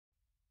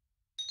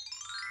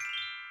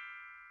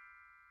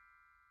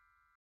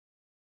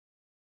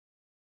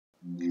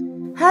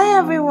Hi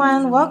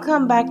everyone,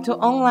 welcome back to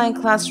online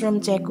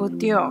classroom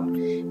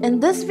Cikgu. In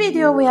this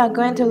video, we are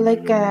going to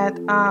look at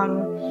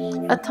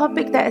a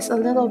topic that is a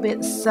little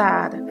bit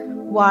sad.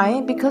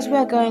 Why? Because we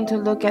are going to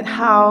look at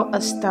how a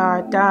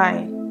star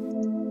dies.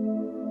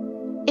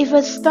 If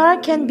a star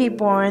can be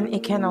born,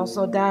 it can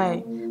also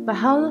die. But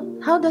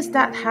how does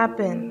that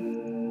happen?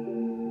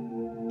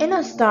 In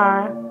a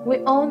star, we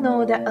all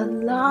know that a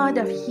lot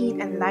of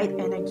heat and light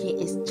energy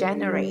is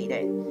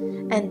generated.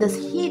 And this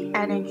heat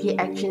energy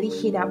actually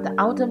heat up the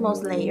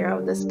outermost layer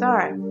of the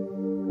star.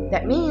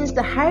 That means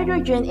the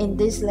hydrogen in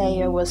this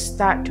layer will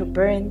start to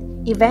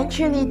burn.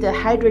 Eventually, the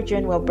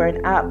hydrogen will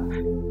burn up.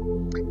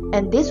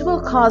 And this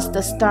will cause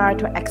the star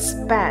to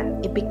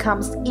expand. It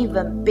becomes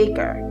even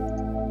bigger.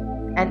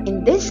 And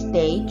in this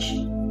stage,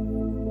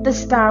 the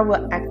star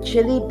will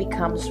actually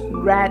become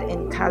red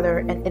in color,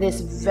 and it is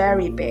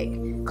very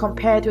big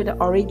compared to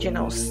the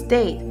original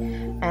state.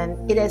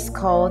 And it is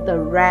called the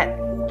red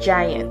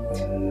giant.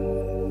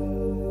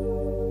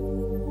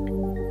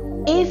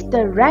 If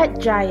the red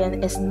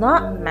giant is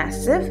not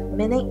massive,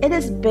 meaning it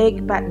is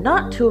big but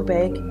not too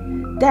big,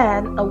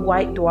 then a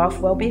white dwarf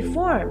will be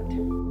formed.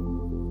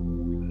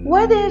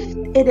 What if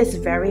it is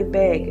very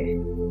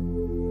big?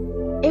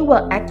 It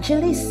will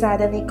actually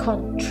suddenly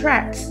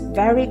contract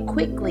very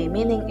quickly,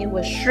 meaning it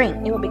will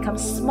shrink. It will become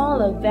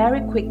smaller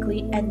very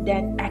quickly and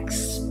then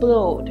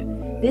explode.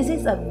 This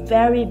is a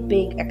very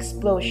big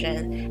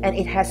explosion and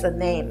it has a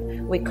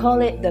name. We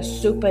call it the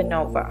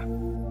supernova.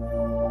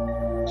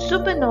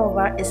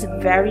 Supernova is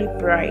very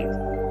bright.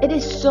 It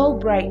is so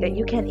bright that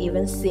you can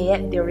even see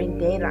it during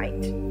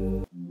daylight.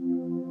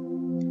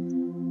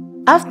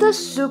 After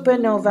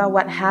supernova,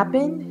 what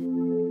happened?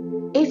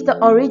 If the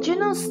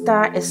original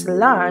star is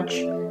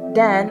large,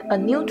 then a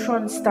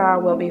neutron star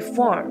will be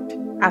formed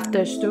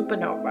after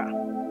supernova.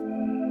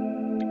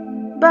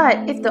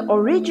 But if the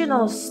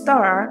original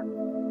star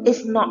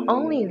is not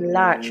only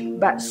large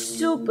but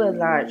super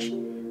large,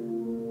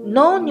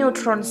 no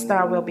neutron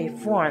star will be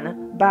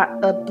formed, but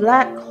a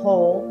black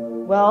hole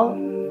will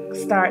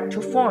start to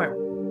form.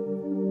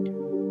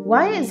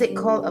 Why is it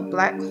called a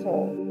black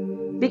hole?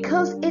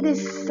 Because it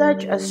is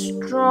such a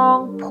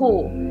strong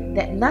pull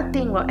that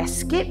nothing will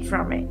escape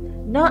from it,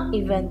 not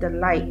even the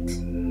light.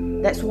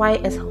 That's why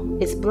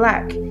it's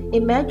black.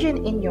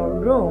 Imagine in your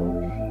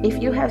room,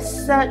 if you have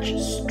such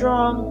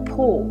strong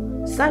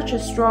pull, such a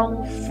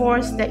strong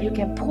force that you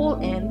can pull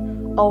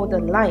in all the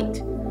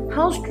light,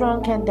 how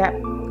strong can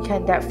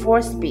that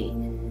force be?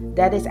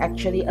 That is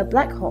actually a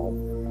black hole.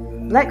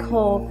 Black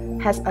hole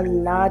has a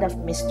lot of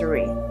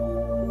mystery.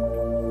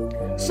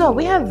 So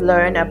we have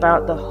learned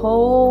about the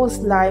whole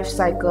life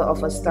cycle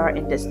of a star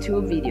in these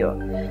two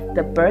videos,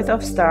 the birth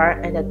of star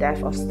and the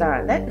death of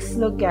star. Let's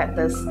look at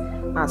this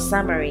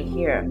summary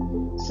here.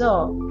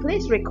 So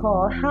please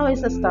recall, how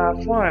is a star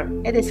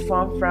formed? It is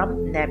formed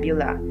from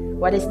nebula.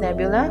 What is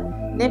nebula?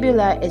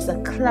 Nebula is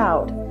a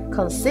cloud,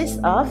 consists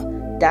of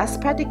dust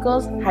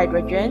particles,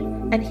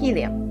 hydrogen, and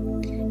helium.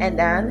 And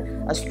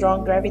then a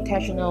strong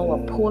gravitational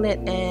will pull it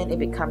in. It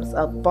becomes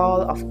a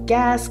ball of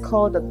gas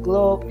called the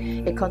globe.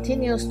 It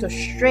continues to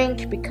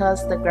shrink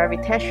because the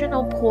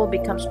gravitational pull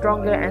becomes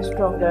stronger and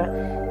stronger.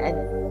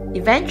 And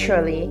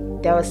eventually,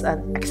 there was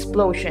an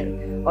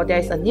explosion, or there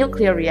is a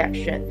nuclear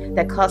reaction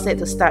that causes it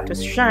to start to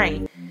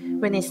shine.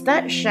 When it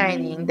starts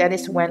shining, that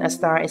is when a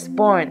star is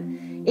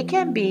born. It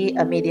can be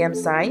a medium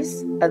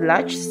size, a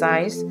large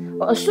size,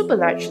 or a super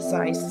large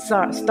size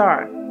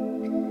star.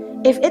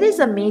 If it is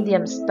a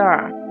medium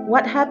star,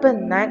 what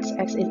happens next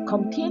as it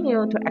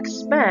continues to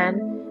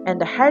expand and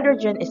the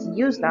hydrogen is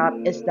used up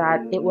is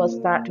that it will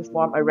start to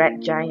form a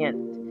red giant.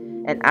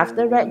 And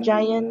after red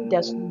giant,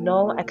 there's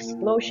no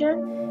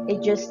explosion,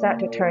 it just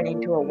starts to turn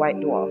into a white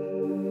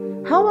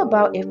dwarf. How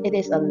about if it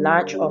is a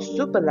large or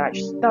super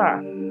large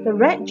star? The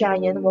red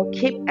giant will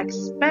keep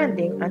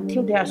expanding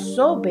until they are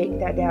so big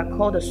that they are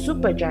called a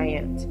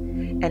supergiant.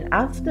 And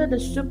after the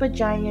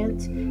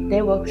supergiant,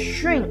 they will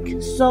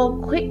shrink so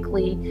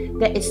quickly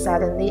that it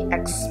suddenly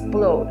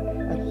explodes.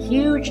 A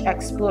huge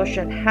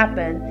explosion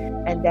happens,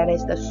 and that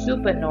is the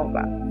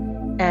supernova.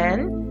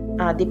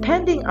 And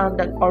depending on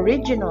the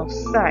original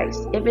size,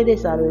 if it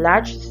is a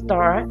large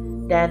star,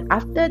 then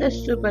after the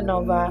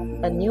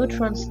supernova, a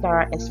neutron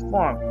star is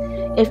formed.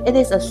 If it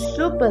is a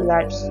super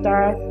large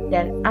star,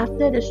 then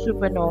after the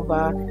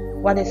supernova,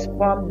 what is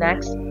formed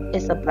next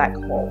is a black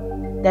hole.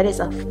 That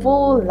is a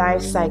full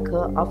life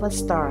cycle of a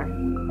star.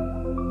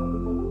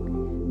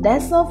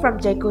 That's all from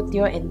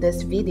Cikgu in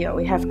this video.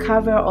 We have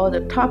covered all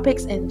the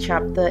topics in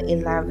chapter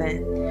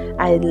 11.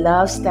 I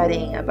love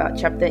studying about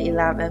chapter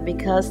 11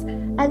 because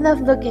I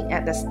love looking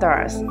at the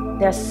stars.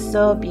 They're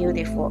so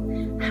beautiful.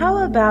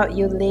 How about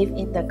you leave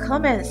in the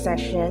comment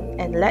section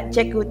and let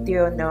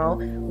Cikgu know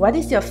what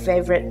is your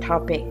favorite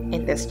topic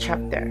in this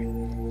chapter.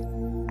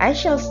 I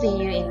shall see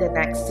you in the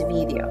next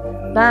video.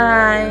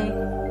 Bye!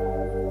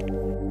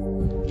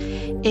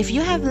 If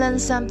you have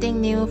learned something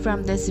new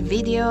from this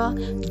video,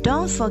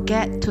 don't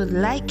forget to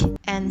like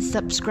and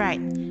subscribe.